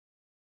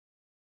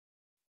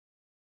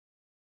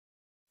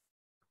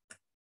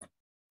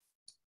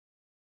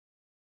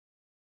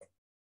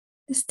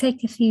Just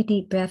take a few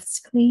deep breaths,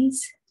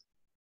 please.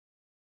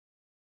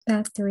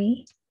 About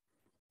 3.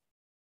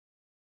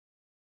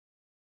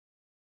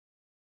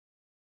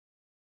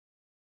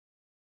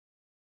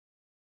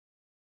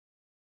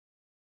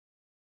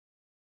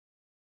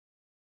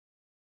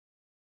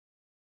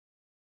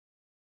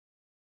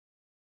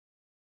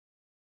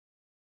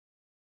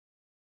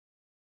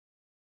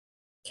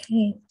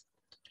 Okay.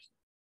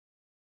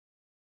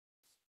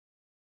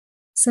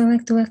 So I'd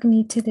like to welcome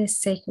you to this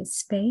sacred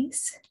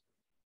space.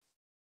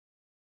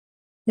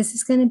 This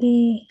is going to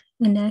be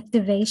an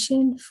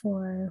activation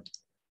for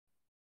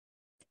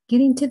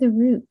getting to the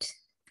root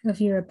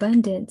of your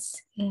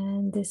abundance.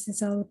 And this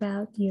is all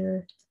about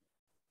your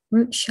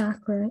root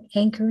chakra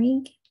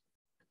anchoring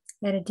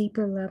at a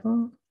deeper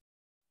level.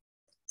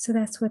 So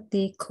that's what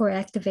the core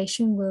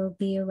activation will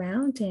be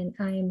around. And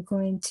I am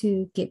going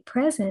to get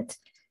present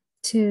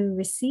to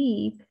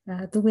receive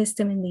the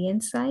wisdom and the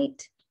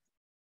insight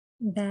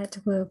that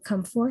will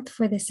come forth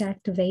for this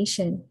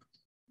activation.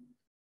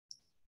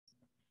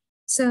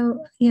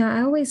 So, I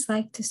always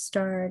like to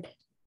start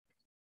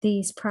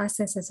these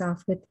processes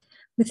off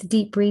with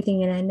deep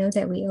breathing. And I know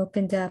that we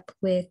opened up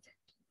with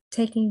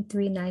taking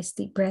 3 nice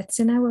deep breaths.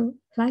 And I would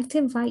like to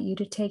invite you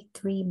to take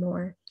 3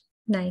 more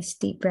nice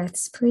deep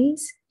breaths,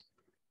 please.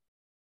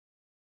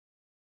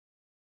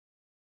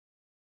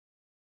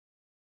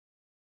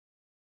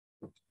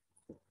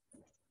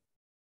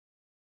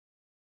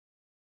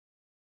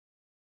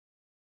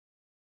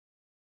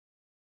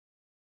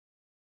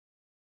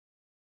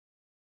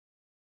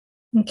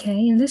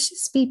 Okay, and let's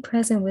just be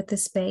present with the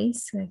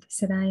space. Like I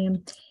said, I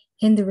am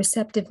in the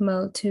receptive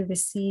mode to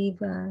receive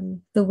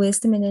the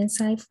wisdom and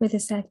insight for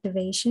this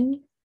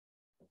activation.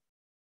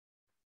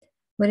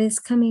 What is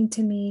coming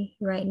to me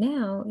right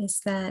now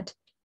is that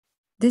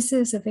this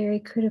is a very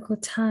critical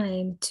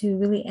time to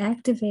really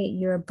activate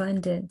your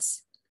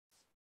abundance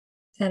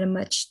at a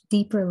much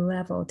deeper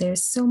level.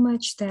 There's so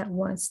much that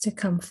wants to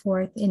come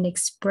forth in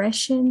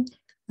expression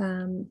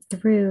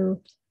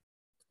through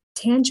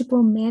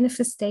tangible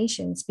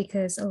manifestations,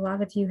 because a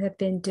lot of you have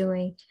been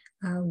doing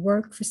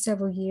work for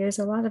several years,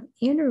 a lot of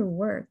inner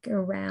work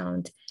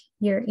around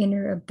your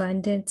inner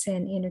abundance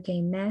and inner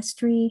game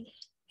mastery,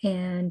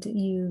 and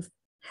you've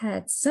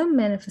had some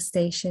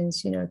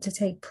manifestations, to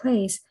take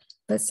place,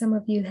 but some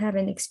of you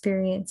haven't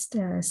experienced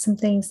some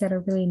things that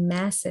are really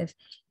massive,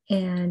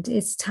 and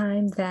it's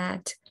time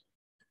that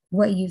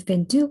what you've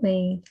been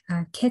doing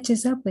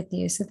catches up with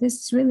you. So this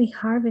is really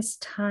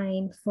harvest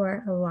time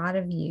for a lot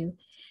of you.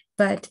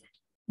 But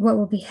what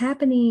will be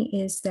happening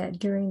is that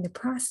during the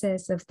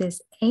process of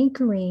this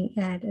anchoring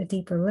at a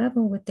deeper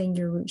level within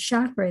your root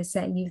chakras,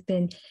 that you've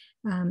been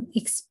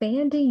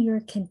expanding your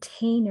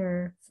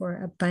container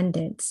for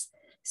abundance.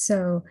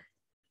 So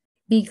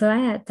be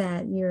glad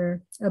that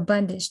your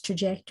abundance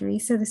trajectory,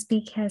 so to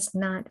speak, has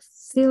not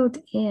filled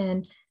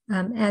in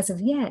as of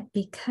yet,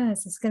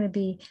 because it's going to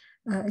be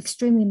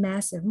extremely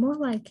massive, more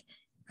like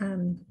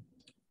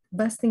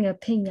busting a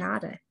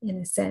piñata in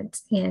a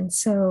sense. And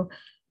so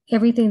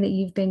everything that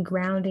you've been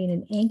grounding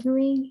and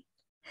anchoring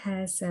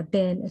has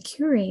been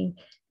occurring,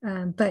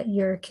 but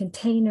your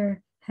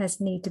container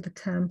has need to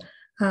become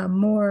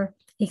more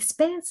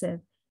expansive,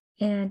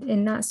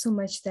 and not so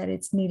much that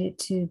it's needed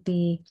to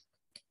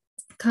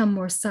become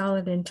more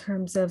solid in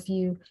terms of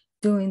you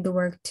doing the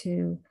work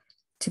to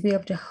be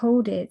able to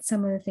hold it.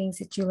 Some of the things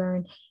that you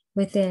learn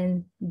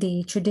within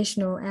the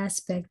traditional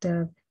aspect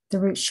of the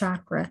root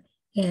chakra,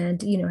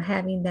 and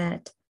having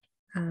that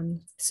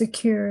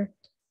secure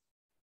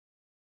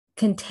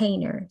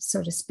container,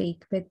 so to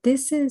speak. But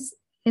this is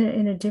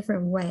in a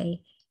different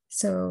way.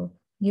 So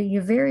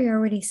you're very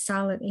already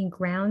solid and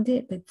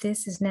grounded, but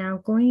this is now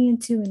going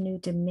into a new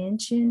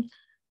dimension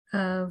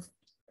of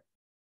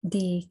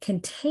the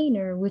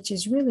container, which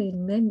is really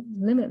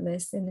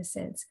limitless in a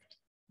sense,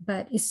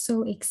 but it's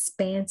so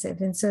expansive.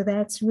 And so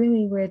that's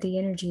really where the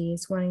energy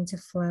is wanting to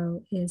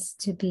flow, is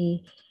to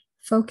be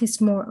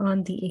focused more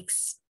on the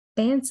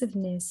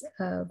expansiveness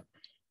of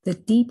the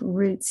deep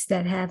roots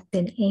that have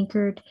been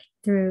anchored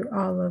through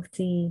all of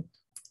the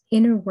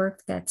inner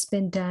work that's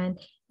been done,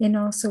 and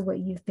also what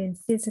you've been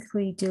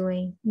physically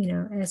doing,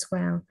 as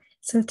well.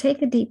 So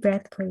take a deep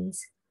breath,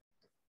 please.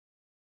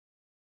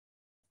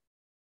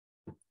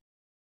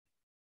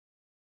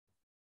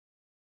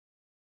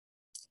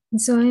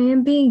 And so I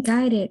am being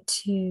guided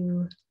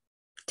to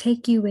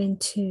take you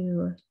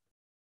into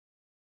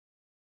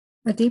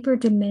a deeper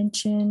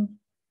dimension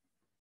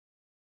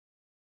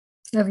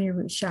of your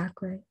root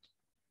chakra.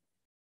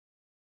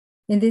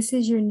 And this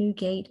is your new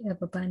gate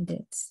of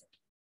abundance.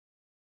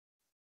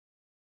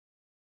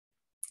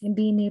 And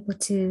being able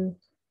to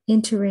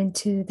enter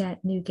into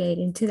that new gate,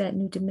 into that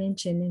new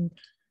dimension. And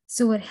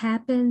so what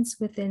happens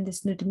within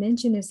this new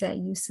dimension is that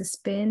you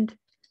suspend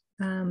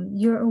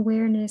your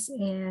awareness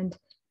and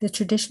the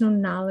traditional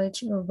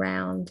knowledge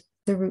around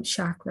the root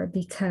chakra,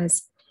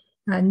 because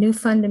new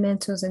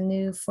fundamentals and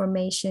new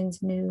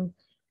formations, new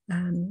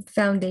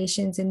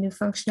foundations and new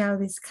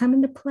functionalities come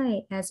into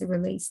play as it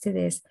relates to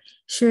this.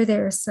 Sure,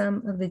 there are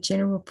some of the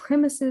general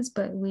premises,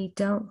 but we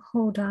don't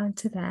hold on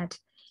to that.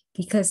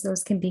 because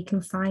those can be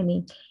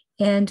confining.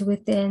 And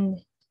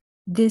within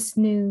this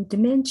new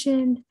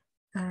dimension,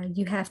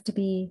 you have to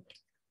be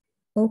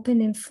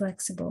open and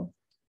flexible.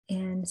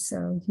 And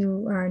so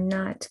you are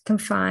not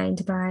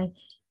confined by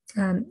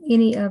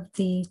any of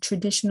the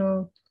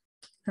traditional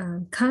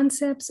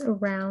concepts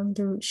around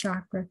the root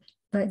chakra,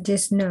 but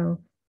just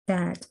know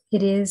that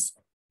it is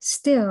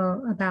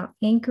still about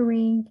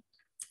anchoring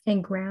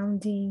and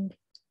grounding,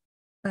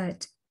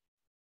 but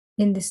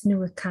in this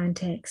newer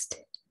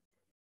context.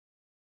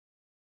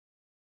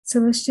 So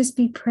let's just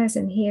be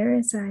present here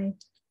as I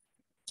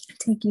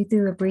take you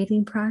through a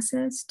breathing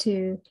process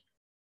to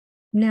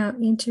now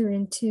enter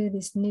into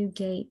this new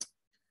gate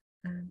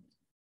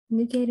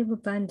of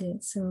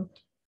abundance. So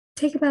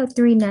take about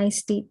 3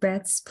 nice deep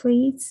breaths,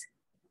 please.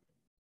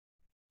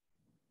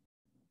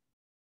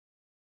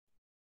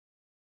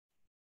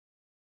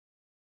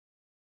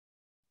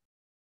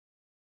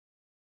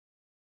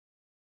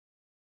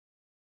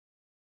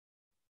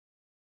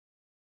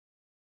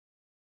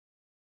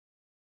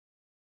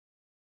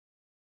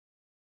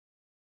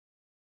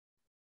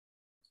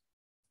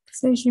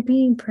 So as you're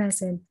being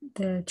present,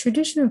 the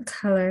traditional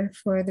color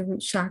for the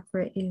root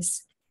chakra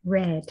is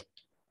red.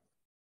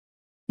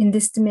 In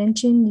this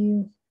dimension,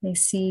 you may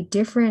see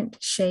different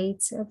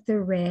shades of the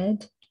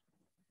red,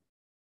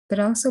 but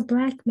also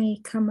black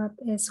may come up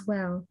as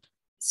well.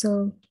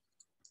 So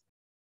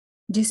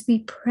just be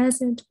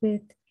present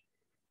with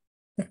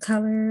the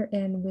color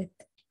and with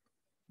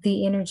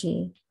the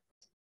energy,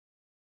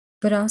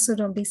 but also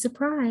don't be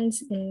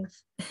surprised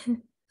if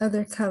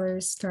other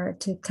colors start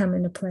to come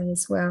into play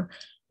as well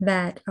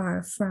that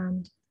are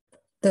from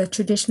the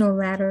traditional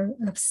ladder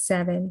of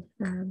 7,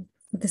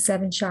 with the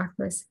 7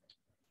 chakras.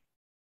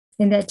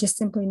 And that just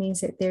simply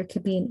means that there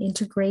could be an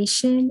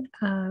integration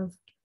of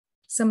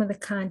some of the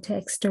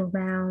context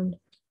around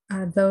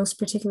those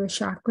particular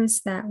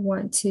chakras that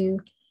want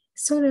to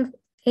sort of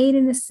aid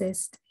and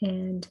assist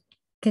and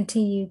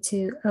continue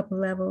to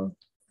up-level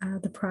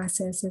the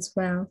process as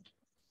well.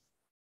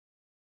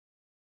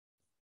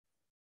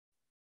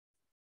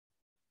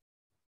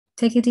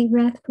 Take a deep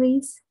breath,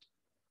 please.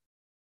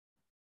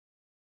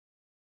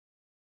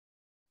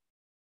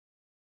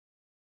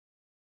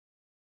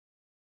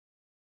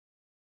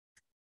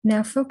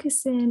 Now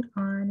focus in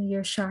on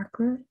your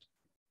chakra,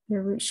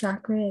 your root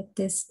chakra at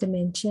this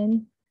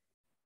dimension,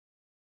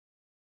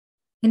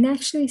 and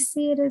actually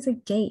see it as a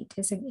gate,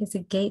 as a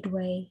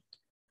gateway.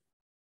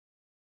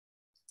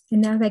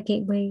 And now that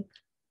gateway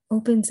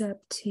opens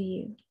up to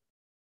you.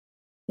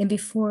 And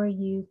before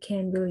you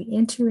can really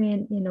enter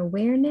in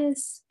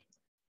awareness,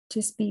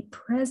 just be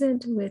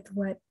present with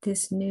what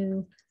this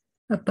new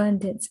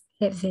abundance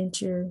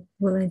adventure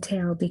will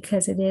entail,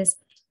 because it is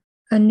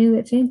a new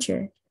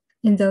adventure.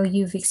 And though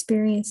you've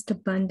experienced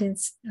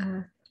abundance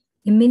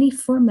in many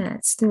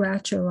formats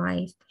throughout your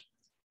life,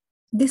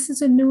 this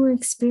is a newer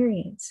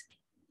experience.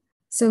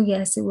 So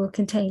yes, it will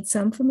contain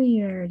some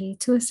familiarity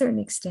to a certain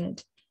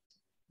extent,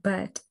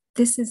 but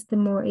this is the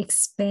more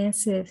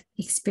expansive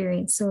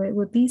experience. So it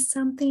would be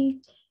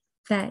something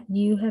that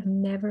you have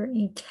never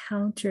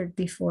encountered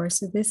before.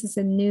 So this is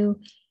a new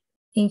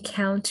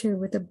encounter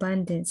with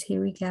abundance.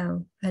 Here we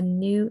go. A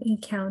new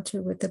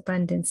encounter with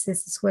abundance.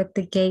 This is what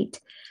the gate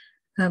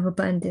of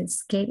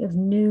abundance, gate of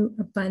new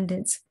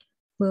abundance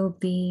will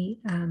be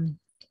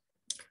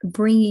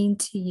bringing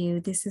to you.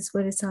 This is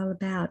what it's all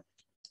about.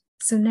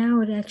 So now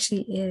it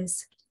actually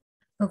is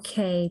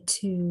okay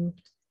to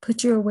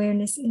put your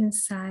awareness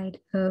inside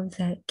of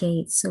that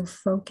gate. So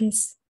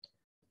focus,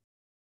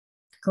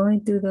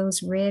 going through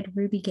those red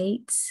ruby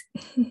gates.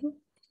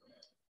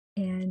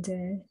 And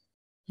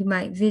you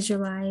might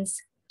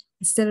visualize,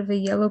 instead of a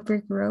yellow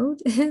brick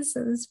road,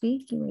 so to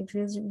speak, you may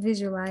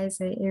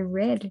visualize a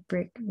red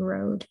brick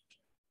road.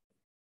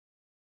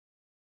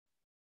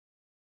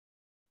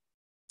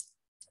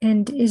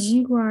 And as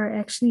you are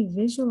actually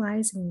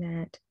visualizing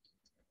that,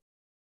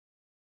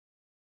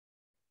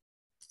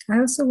 I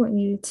also want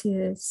you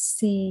to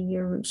see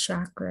your root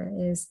chakra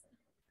as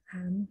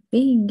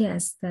being,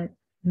 yes, that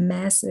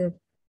massive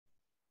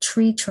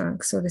tree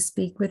trunk, so to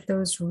speak, with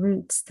those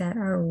roots that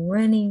are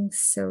running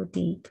so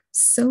deep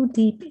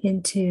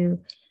into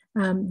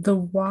the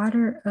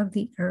water of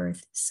the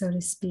earth, so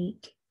to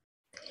speak.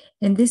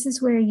 And this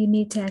is where you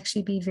need to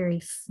actually be very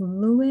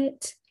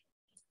fluid,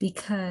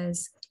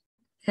 because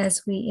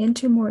as we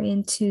enter more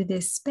into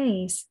this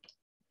space,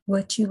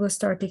 what you will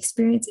start to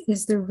experience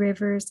is the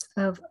rivers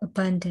of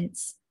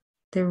abundance,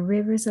 the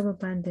rivers of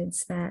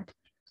abundance that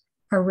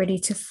are ready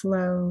to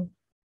flow,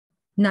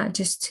 not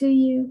just to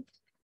you,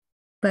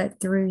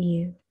 but through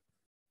you.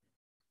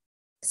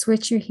 It's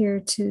what you're here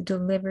to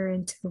deliver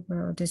into the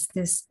world, is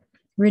this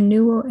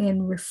renewal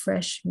and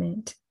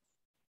refreshment,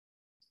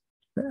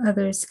 where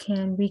others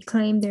can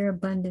reclaim their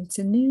abundance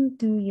anew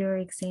through your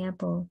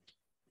example.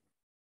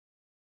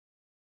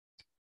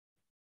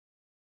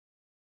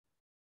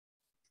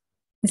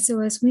 And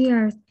so as we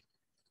are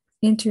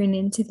entering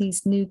into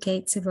these new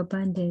gates of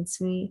abundance,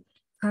 we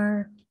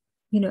are,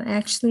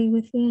 actually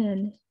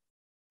within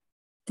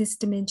this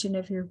dimension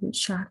of your root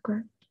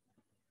chakra.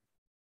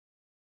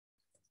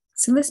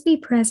 So let's be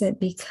present,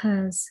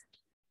 because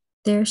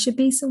there should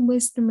be some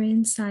wisdom or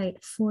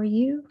insight for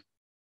you.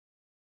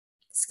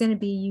 It's going to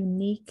be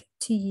unique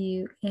to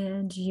you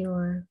and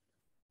your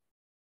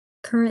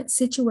current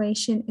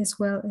situation, as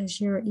well as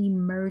your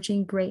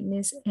emerging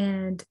greatness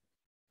and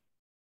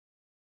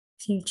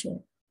future.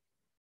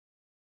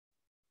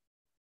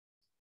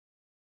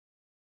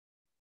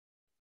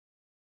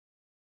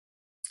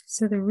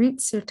 So the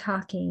roots are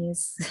talking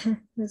is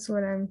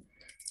what I'm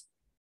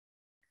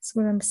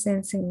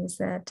sensing, is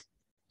that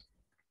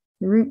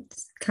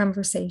roots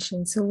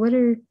conversation. So what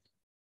are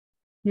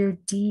your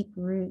deep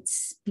roots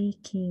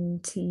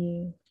speaking to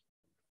you?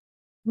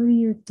 What are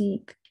your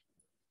deep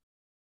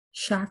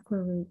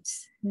chakra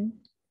roots?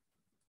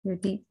 Your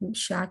deep root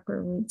chakra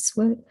roots.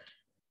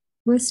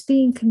 What's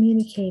being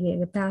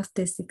communicated about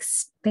this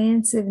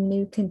expansive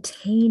new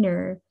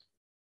container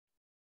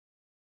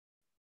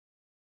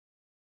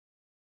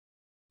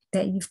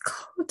that you've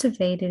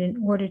cultivated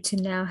in order to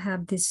now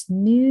have this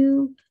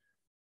new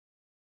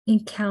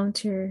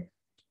encounter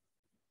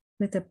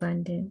with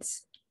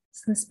abundance?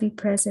 So let's be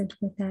present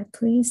with that.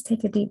 Please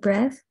take a deep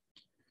breath.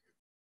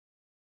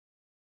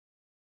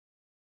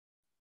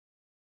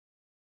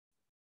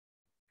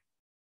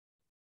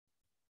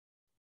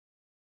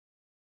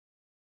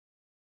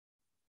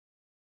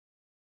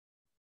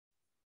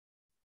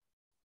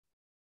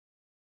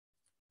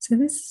 So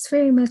this is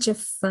very much a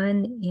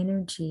fun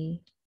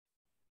energy,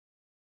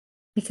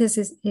 because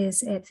it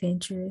is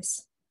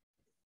adventurous.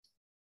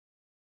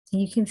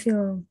 And you can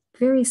feel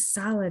very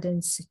solid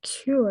and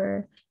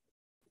secure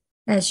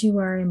as you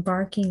are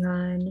embarking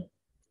on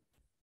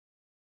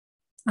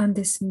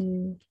this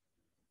new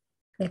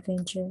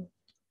adventure,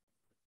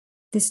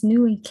 this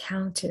new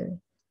encounter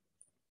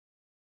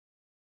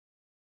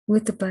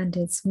with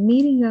abundance,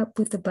 meeting up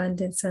with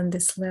abundance on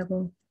this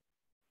level,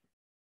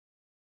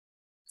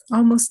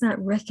 almost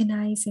not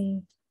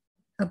recognizing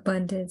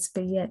abundance,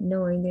 but yet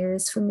knowing there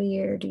is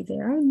familiarity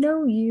there. I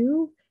know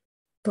you,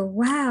 but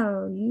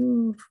wow,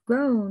 you've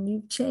grown,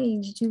 you've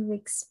changed, you've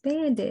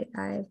expanded.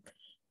 I've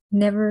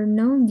never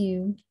known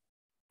you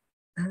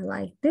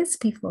like this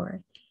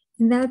before.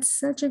 And that's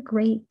such a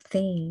great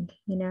thing,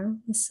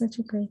 it's such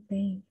a great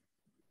thing.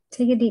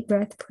 Take a deep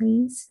breath,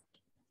 please.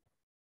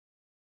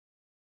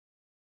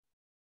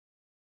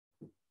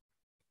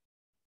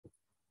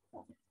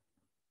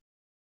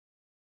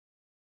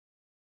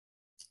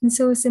 And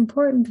so it's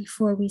important,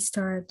 before we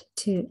start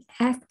to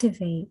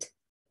activate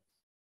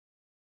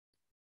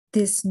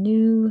this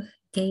new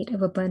gate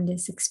of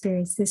abundance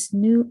experience, this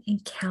new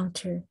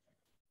encounter,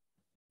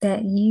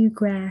 that you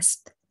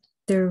grasp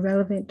the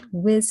relevant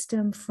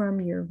wisdom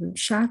from your root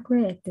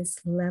chakra at this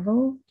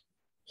level.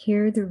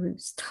 Hear the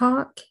roots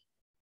talk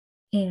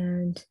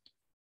and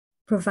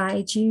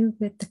provide you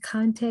with the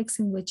context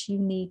in which you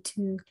need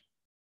to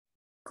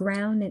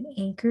ground and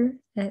anchor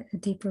at a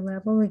deeper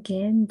level.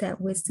 Again, that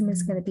wisdom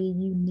is going to be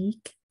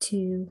unique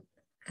to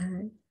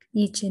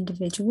each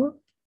individual.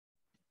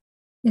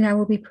 And I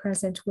will be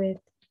present with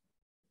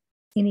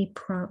any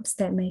prompts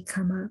that may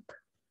come up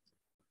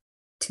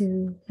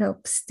to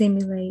help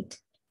stimulate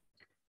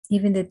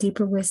even the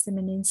deeper wisdom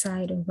and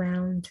insight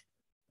around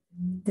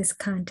this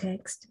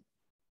context.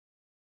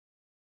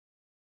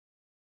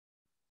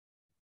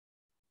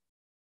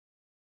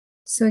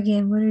 So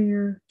again, what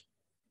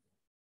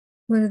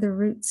are the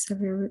roots of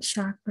your root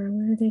chakra?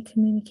 What are they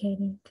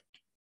communicating?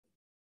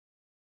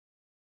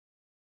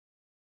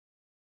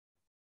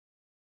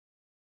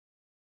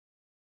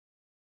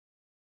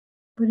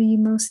 What do you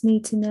most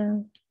need to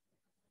know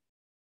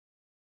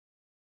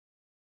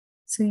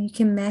so you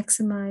can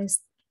maximize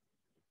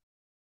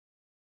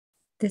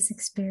this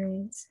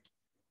experience,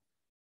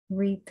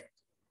 reap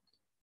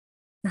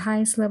the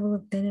highest level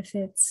of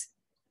benefits?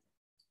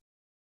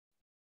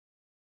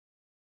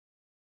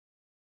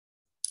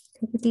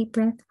 Take a deep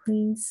breath,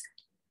 please.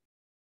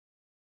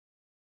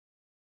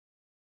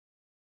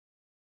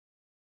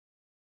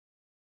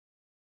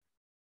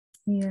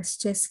 Yes,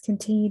 just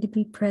continue to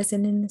be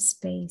present in the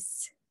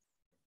space.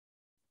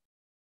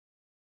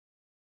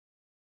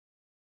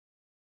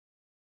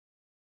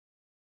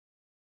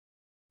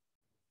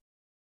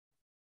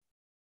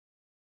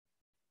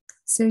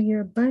 So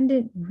your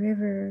abundant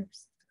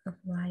rivers of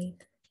life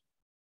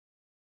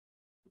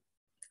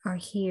are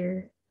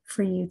here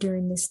for you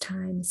during this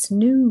time. It's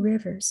new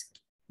rivers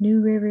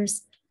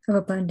of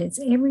abundance.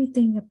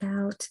 Everything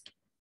about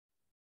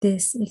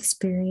this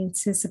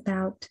experience is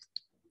about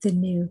the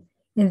new.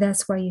 And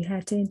that's why you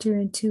had to enter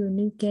into a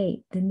new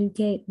gate. The new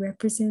gate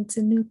represents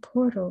a new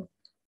portal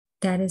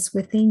that is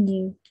within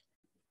you.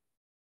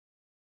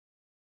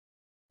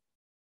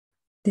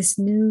 This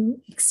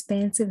new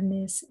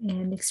expansiveness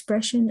and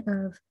expression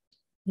of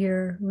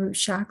your root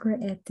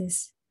chakra at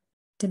this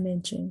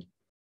dimension.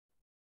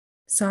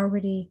 It's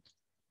already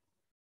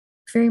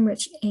very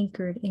much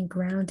anchored and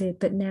grounded,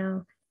 but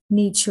now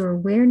needs your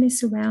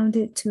awareness around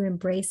it to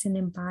embrace and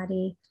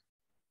embody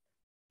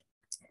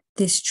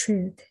this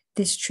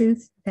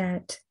truth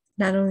that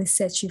not only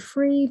sets you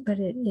free, but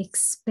it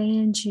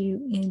expands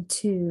you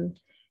into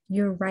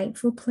your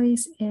rightful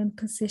place and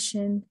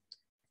position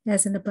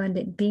as an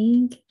abundant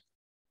being,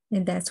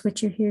 and that's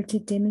what you're here to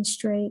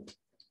demonstrate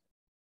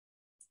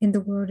in the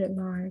world at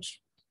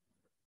large.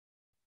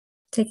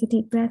 Take a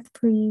deep breath,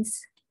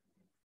 please.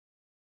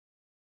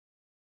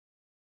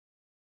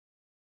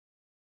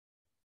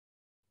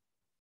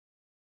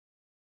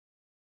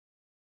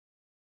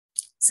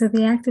 So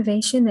the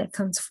activation that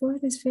comes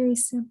forth is very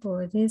simple.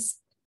 It is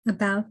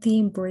about the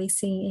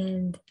embracing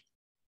and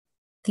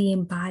the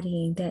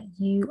embodying that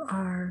you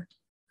are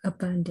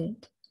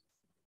abundant.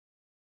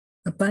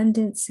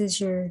 Abundance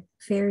is your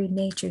very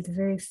nature, the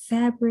very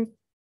fabric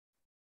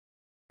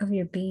of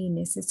your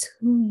beingness. It's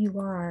who you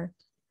are.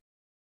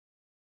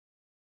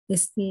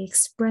 It's the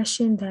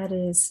expression that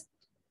is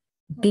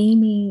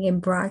beaming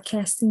and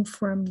broadcasting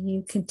from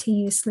you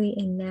continuously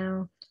and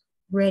now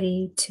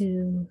ready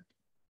to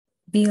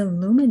be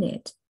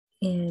illuminate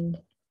in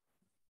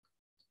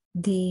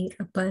the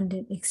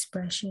abundant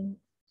expression.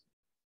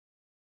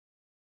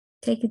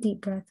 Take a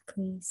deep breath,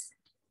 please.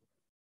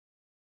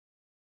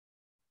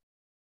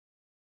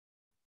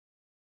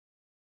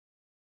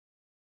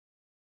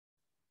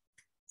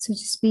 So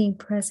just being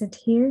present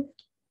here.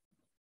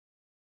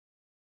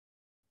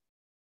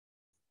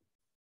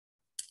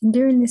 And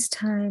during this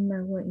time,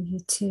 I want you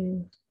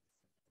to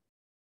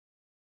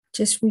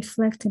just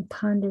reflect and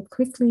ponder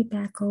quickly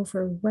back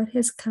over what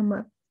has come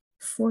up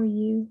for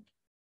you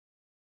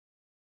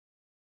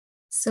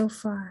so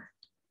far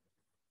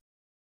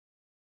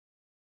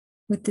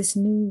with this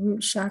new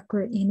root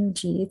chakra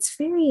energy. It's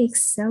very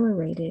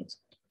accelerated,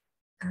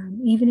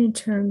 even in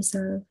terms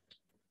of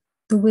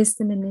the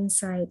wisdom and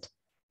insight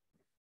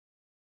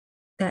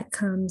that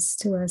comes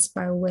to us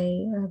by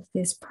way of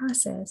this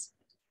process.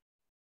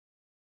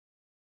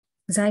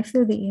 Because I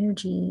feel the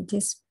energy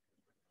just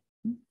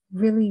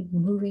really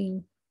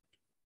moving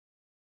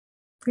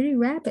pretty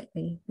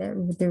rapidly.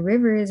 That the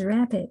river is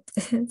rapid,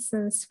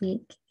 so to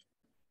speak.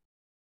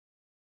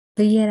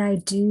 But yet I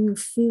do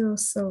feel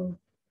so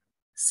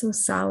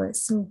solid,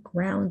 so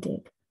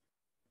grounded.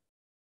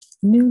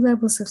 New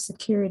levels of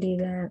security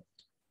that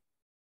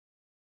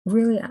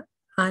really,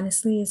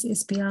 honestly,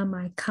 is beyond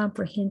my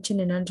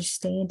comprehension and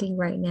understanding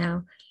right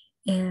now,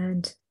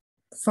 and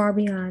far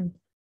beyond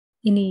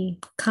any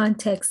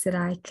context that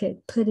I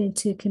could put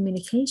into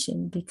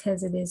communication,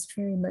 because it is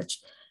very much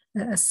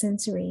a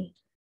sensory.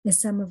 And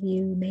some of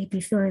you may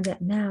be feeling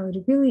that now.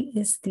 It really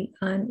is the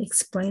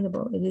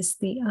unexplainable. It is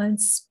the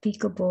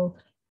unspeakable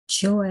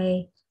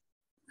joy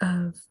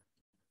of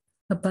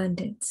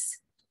abundance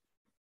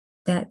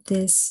that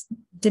this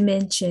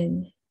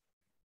dimension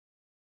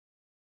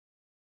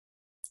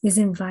is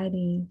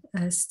inviting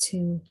us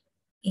to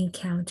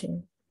encounter.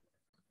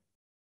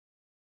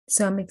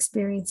 So I'm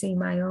experiencing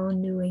my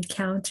own new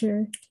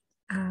encounter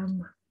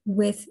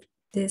with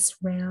this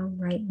realm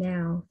right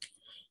now.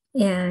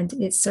 And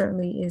it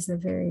certainly is a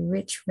very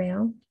rich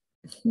realm.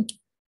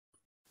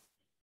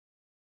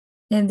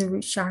 And the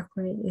root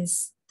chakra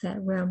is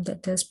that realm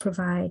that does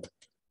provide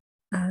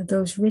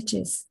those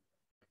riches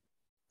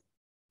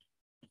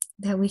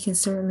that we can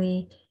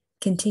certainly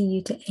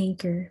continue to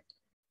anchor,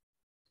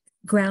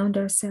 ground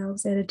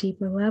ourselves at a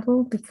deeper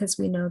level, because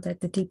we know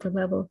that the deeper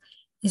level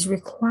is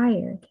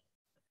required.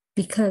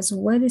 Because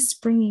what is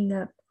springing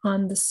up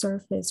on the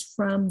surface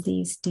from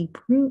these deep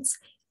roots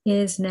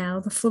is now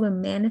the fuller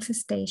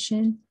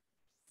manifestation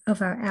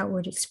of our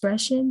outward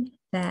expression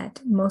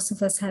that most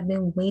of us have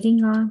been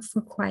waiting on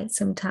for quite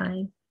some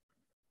time.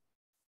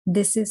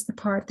 This is the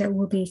part that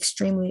will be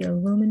extremely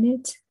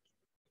illuminate,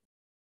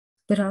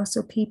 but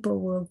also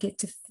people will get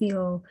to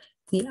feel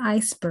the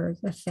iceberg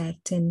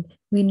effect. And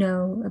we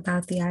know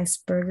about the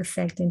iceberg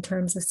effect in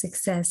terms of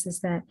success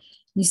is that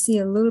you see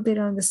a little bit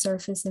on the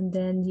surface, and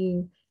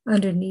then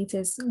underneath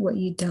is what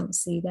you don't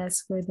see.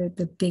 That's where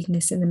the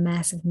bigness and the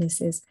massiveness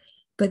is.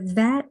 But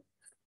that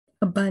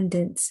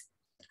abundance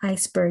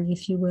iceberg,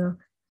 if you will,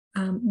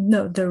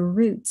 the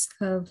roots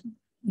of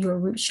your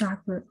root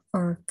chakra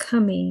are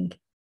coming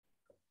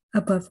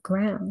above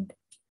ground.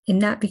 And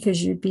not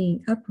because you're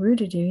being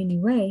uprooted in any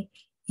way.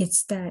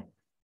 It's that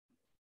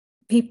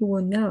people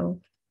will know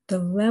the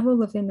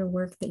level of inner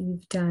work that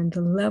you've done,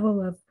 the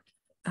level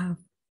of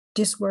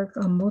just work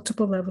on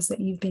multiple levels that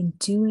you've been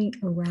doing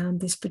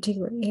around this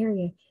particular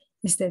area,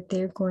 is that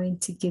they're going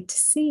to get to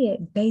see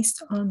it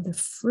based on the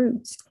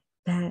fruits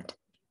that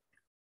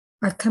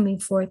are coming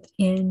forth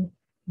in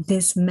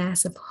this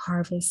massive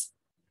harvest.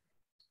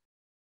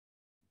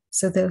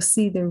 So they'll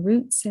see the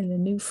roots and the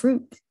new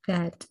fruit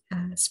that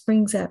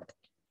springs up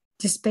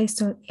just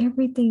based on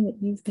everything that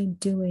you've been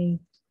doing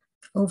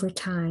over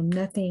time.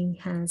 Nothing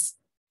has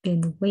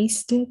been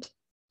wasted.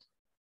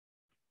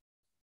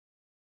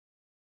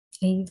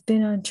 And you've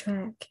been on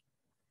track,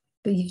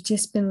 but you've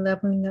just been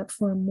leveling up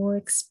for a more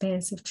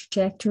expansive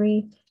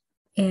trajectory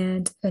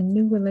and a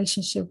new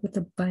relationship with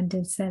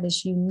abundance that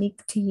is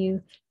unique to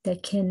you,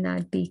 that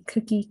cannot be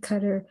cookie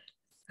cutter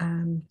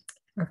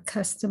or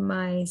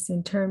customized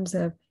in terms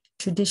of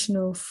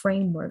traditional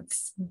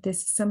frameworks.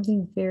 This is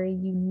something very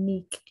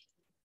unique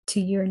to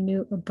your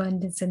new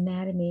abundance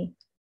anatomy,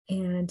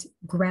 and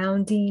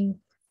grounding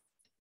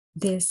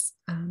this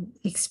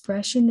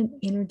expression of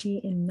energy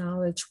and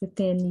knowledge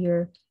within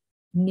your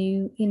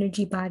new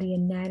energy body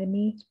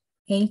anatomy,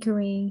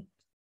 anchoring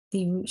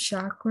the root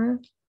chakra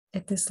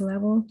at this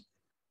level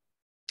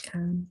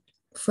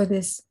for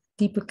this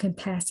deeper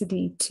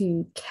capacity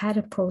to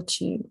catapult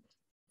you.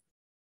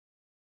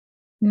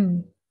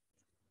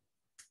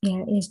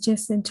 Yeah, it's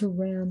just into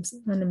realms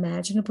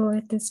unimaginable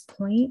at this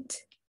point.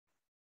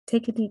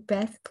 Take a deep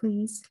breath,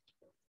 please.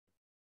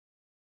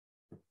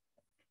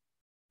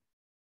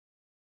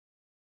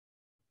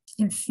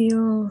 And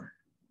feel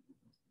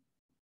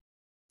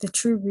the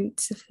true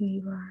roots of who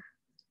you are.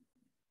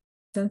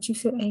 Don't you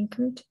feel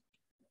anchored?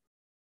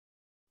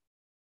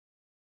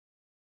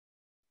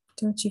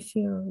 Don't you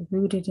feel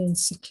rooted and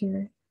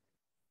secure?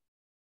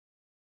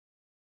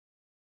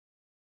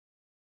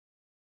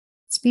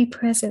 Let's be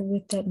present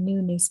with that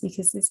newness,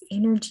 because this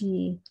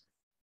energy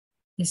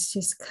is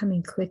just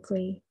coming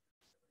quickly.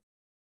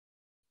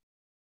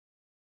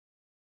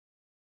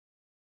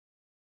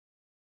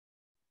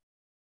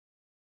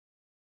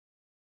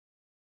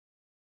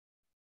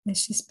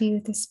 Let's just be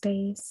with the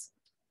space.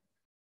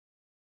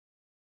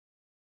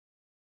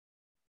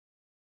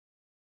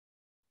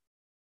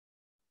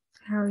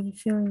 How are you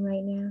feeling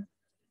right now?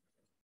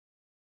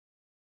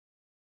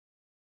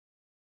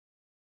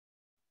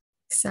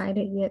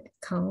 Excited yet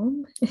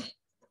calm?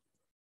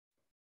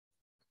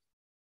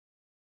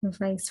 Or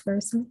vice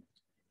versa?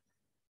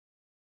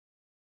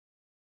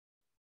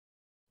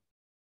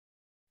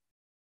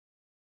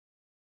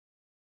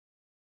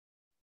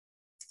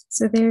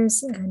 So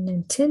there's an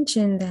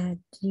intention that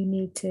you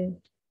need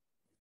to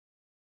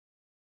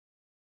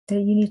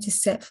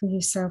set for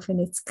yourself, and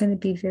it's going to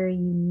be very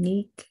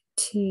unique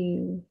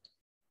to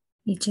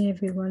each and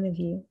every one of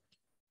you.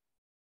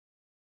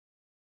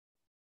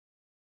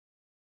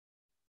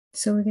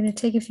 So we're going to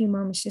take a few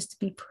moments just to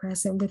be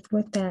present with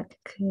what that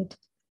could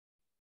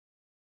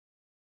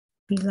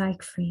be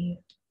like for you.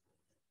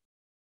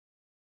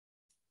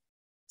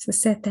 So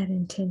set that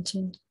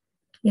intention.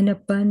 In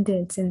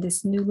abundance, in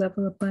this new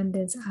level of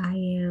abundance, I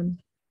am.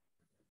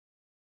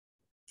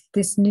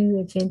 This new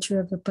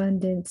adventure of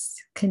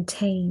abundance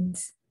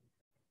contains.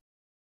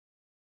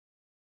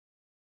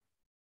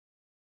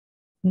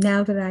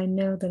 Now that I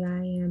know that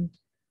I am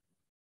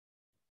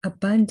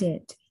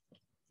abundant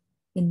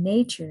in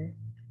nature,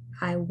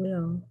 I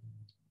will.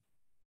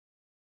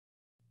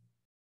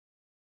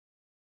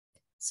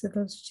 So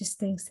those are just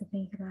things to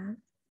think about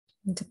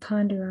and to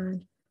ponder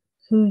on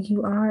who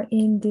you are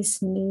in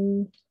this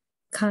new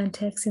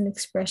context and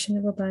expression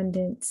of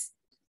abundance.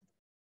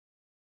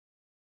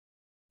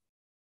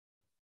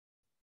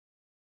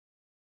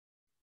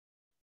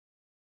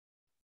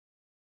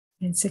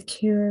 And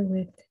secure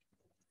with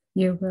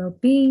your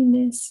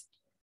well-beingness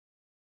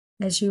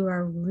as you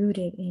are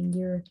rooted and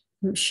your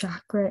root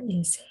chakra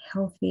is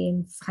healthy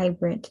and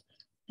vibrant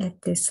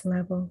at this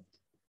level.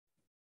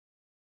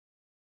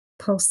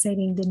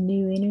 Pulsating the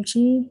new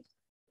energy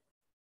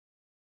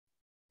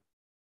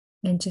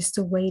and just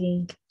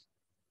awaiting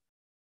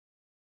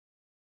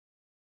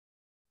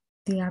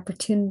the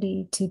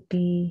opportunity to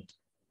be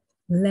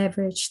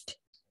leveraged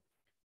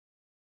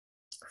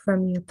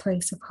from your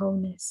place of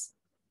wholeness.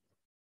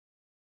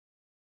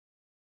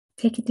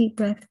 Take a deep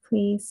breath,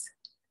 please.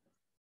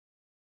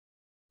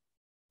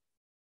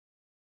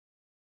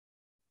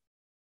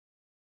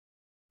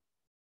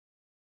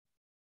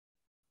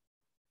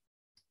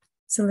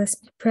 So let's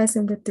be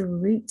present with the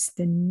roots,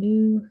 the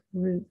new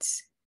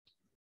roots.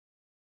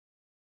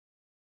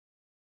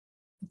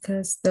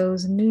 Because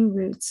those new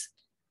roots,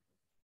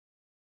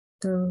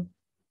 though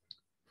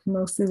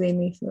mostly they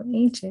may feel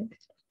ancient,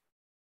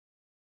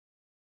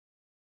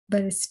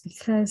 but it's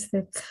because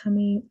they're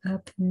coming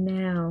up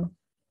now.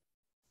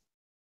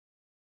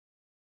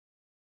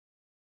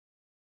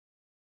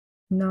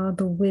 And all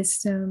the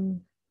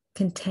wisdom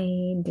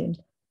contained and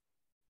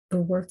the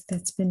work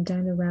that's been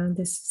done around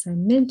this, as I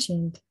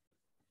mentioned,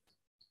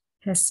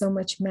 has so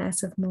much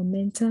massive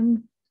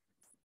momentum.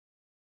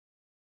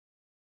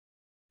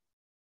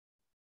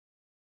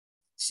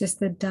 It's just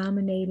the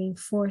dominating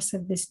force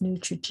of this new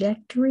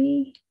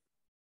trajectory.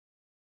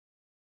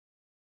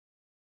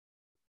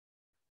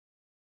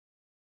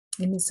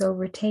 And it's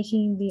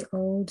overtaking the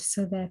old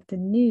so that the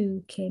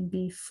new can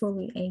be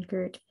fully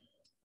anchored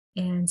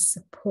and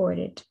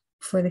supported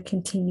for the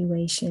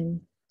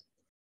continuation.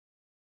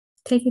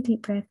 Take a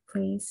deep breath,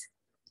 please.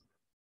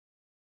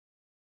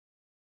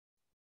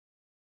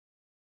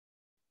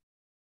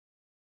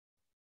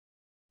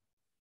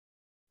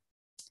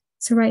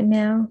 So right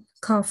now,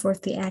 call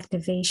forth the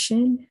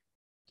activation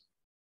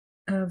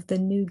of the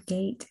new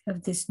gate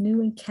of this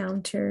new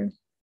encounter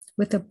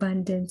with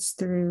abundance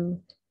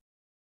through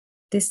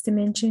this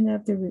dimension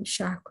of the root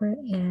chakra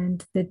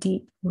and the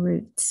deep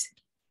roots.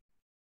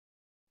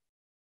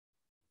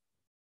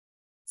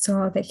 So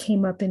all that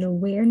came up in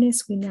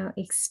awareness, we now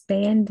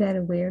expand that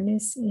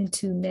awareness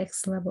into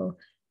next level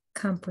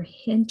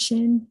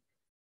comprehension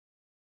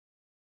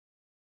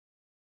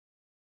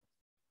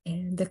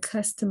and the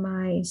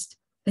customized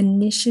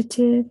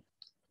initiative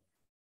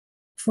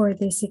for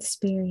this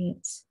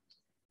experience.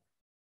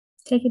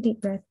 Take a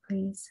deep breath,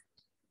 please.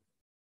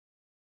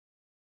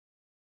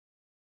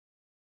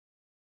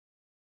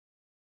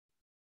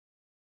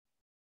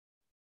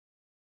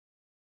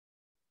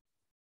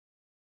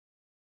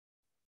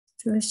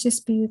 So let's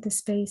just be with the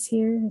space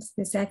here as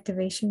this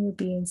activation will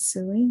be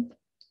ensuing.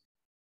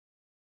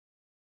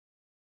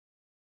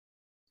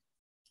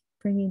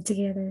 Bringing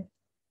together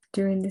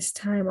during this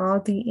time all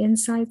the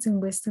insights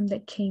and wisdom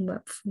that came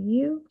up for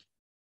you.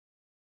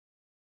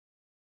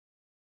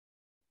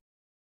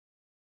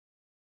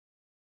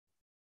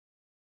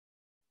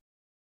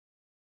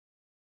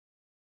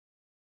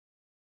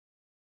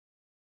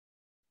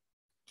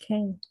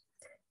 Okay,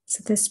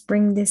 so let's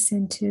bring this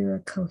into a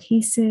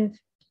cohesive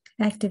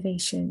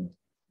activation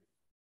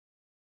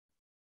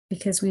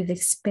because we've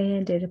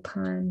expanded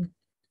upon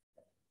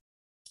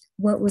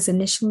what was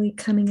initially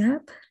coming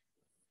up.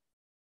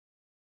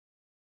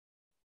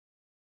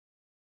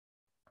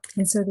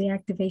 And so the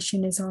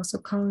activation is also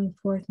calling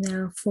forth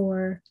now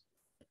for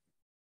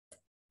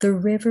the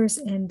rivers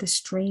and the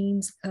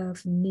streams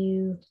of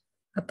new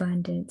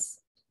abundance,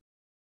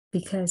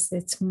 because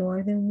it's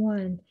more than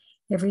one.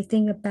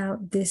 Everything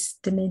about this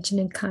dimension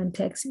and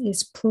context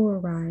is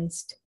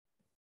pluralized,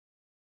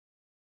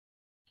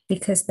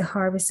 because the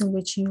harvest in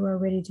which you are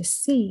ready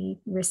to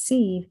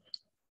receive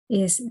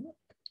is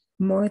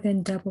more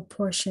than double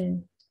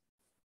portion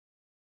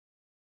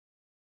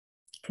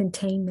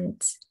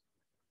containment.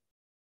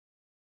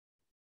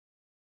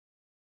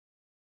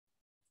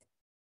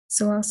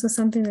 So also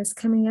something that's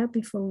coming up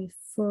before we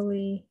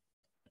fully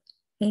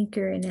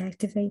anchor and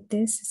activate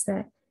this is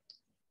that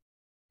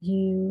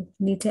you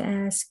need to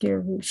ask your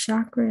root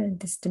chakra in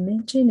this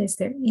dimension, is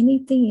there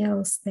anything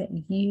else that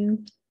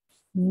you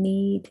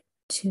need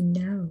to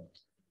know?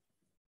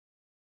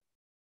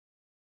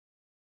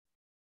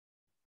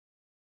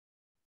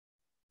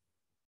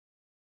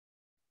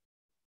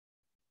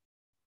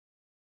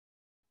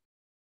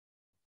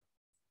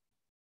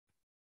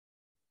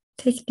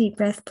 Take a deep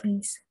breath,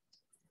 please.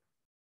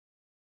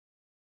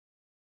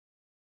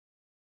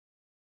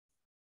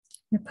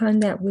 Upon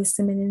that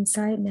wisdom and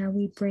insight, now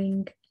we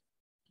bring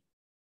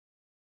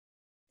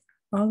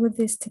all of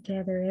this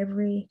together,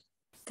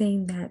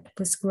 everything that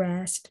was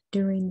grasped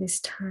during this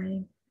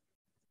time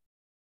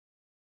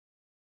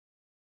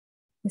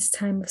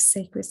of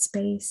sacred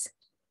space,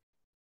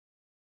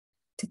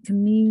 to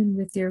commune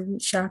with your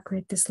root chakra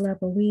at this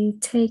level. We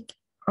take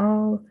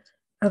all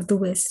of the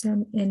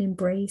wisdom and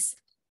embrace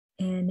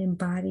and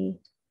embody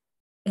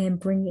and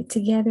bring it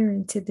together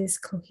into this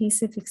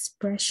cohesive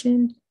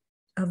expression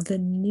of the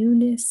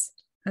newness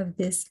of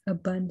this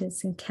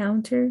abundance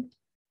encounter,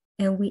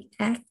 and we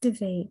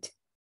activate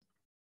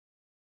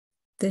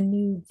the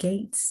new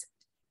gates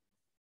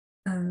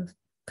of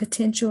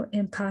potential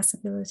and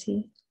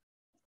possibility.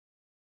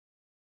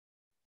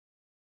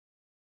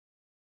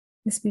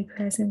 Let's be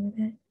present with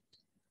it.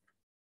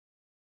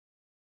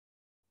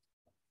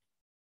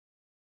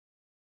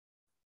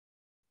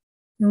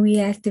 And we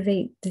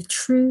activate the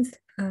truth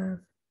of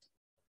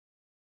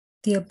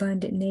the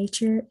abundant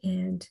nature,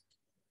 and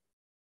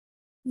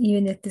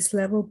even at this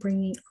level,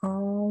 bringing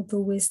all the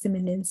wisdom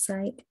and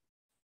insight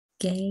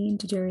gained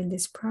during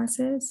this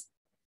process,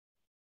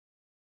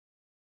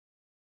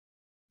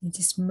 and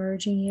just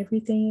merging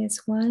everything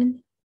as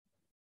one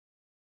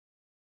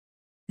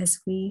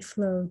as we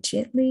flow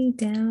gently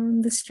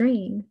down the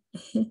stream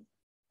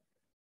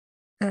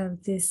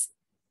of this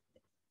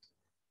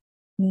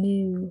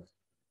new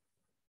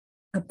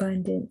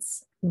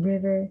abundance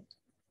river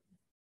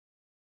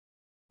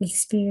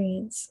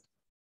experience.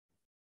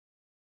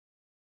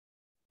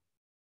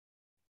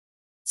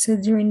 So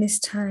during this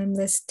time,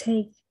 let's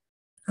take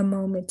a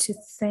moment to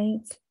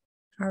thank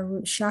our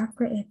root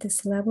chakra at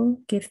this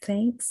level. Give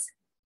thanks.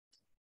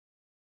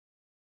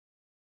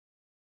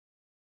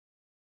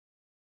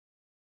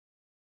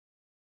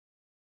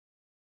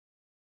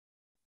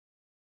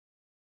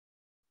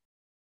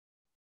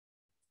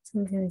 So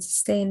we're going to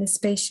stay in the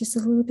space just a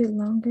little bit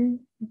longer.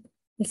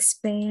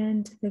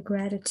 Expand the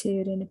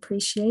gratitude and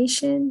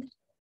appreciation.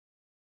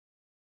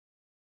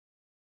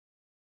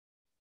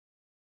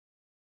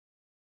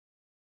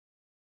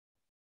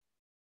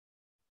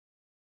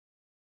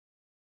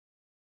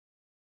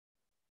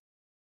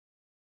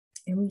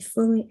 And we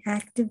fully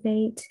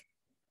activate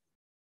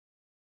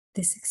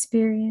this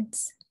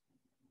experience,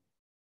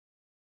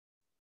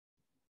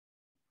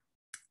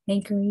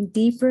 anchoring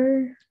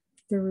deeper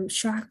the root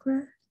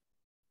chakra,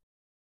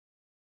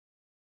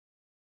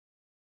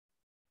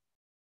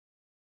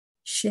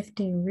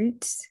 shifting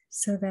roots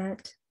so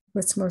that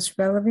what's most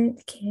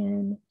relevant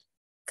can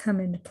come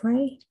into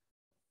play.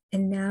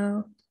 And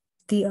now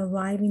the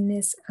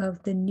aliveness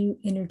of the new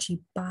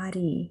energy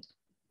body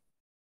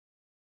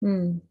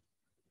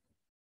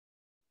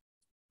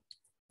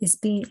is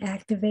being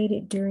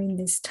activated during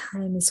this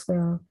time as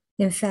well.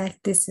 In fact,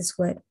 this is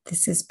what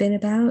this has been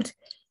about.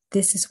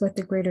 This is what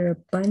the greater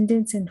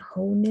abundance and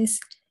wholeness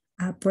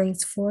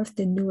brings forth.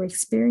 The newer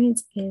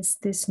experience is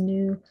this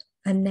new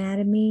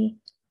anatomy,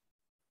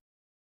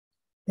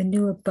 the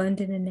new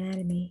abundant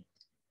anatomy.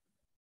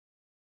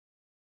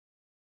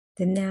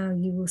 then now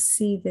you will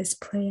see this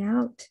play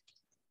out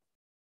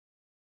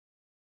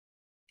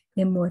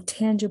in more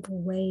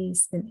tangible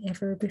ways than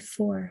ever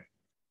before.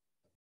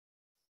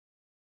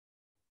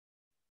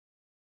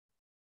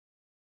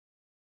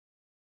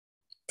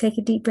 Take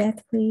a deep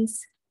breath,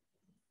 please.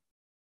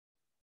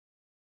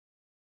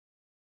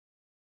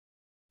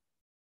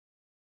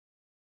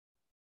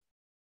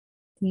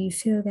 Do you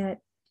feel that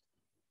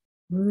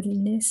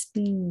rootedness,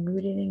 being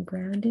rooted and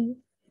grounded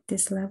at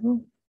this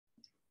level?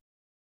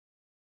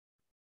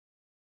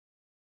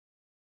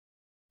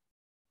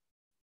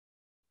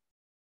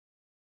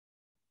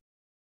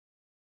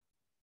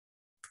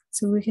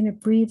 So we're going to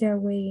breathe our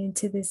way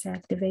into this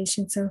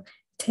activation. So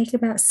take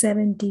about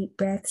 7 deep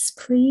breaths,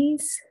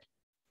 please.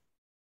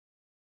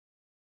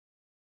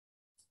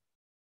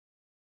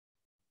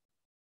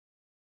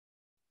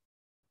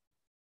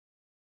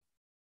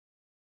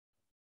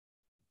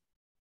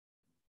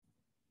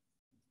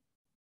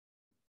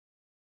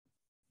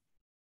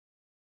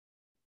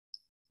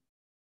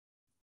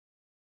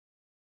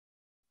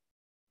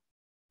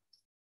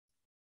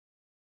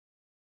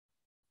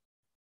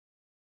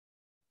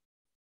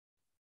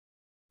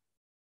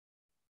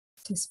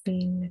 Just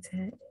being with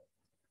it.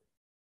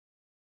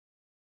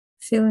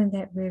 Feeling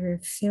that river,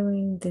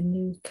 feeling the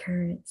new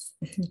currents.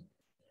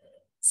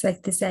 It's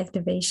like this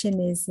activation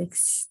is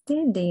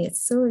extending.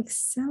 It's so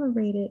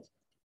accelerated.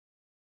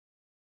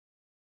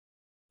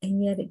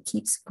 And yet it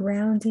keeps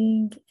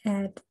grounding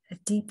at a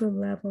deeper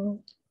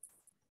level.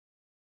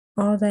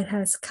 All that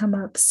has come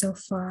up so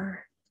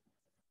far.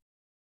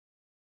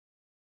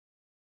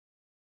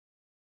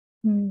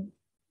 And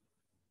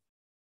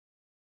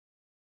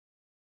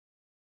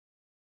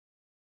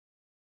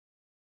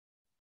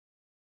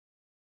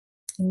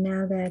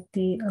now that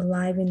the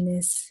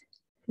aliveness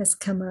has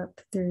come up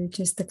through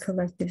just the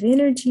collective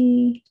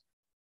energy,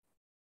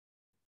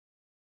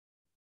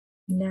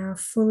 now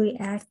fully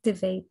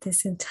activate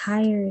this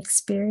entire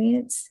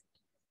experience.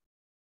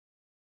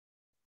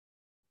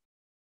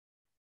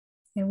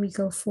 And we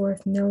go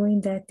forth knowing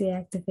that the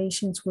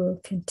activations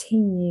will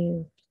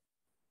continue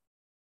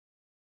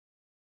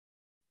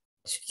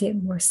to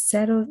get more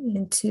settled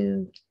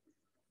into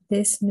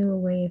this new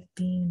way of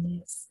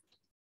beingness.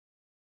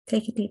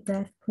 Take a deep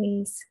breath,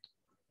 please.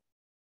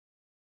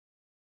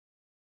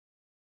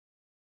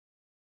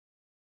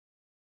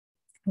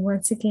 And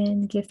once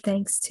again, give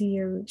thanks to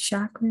your root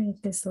chakra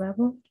at this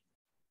level.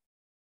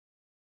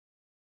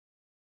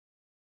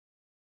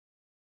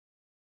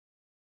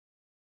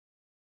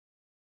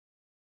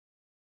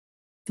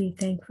 Be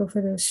thankful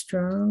for those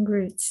strong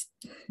roots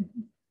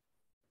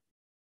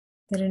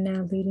that are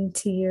now leading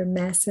to your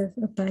massive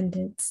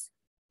abundance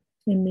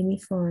in many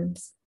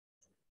forms.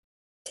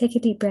 Take a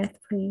deep breath,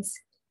 please.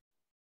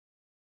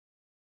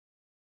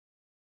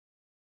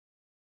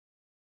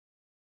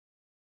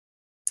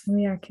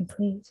 We are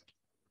complete.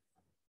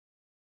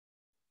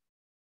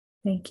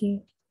 Thank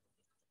you.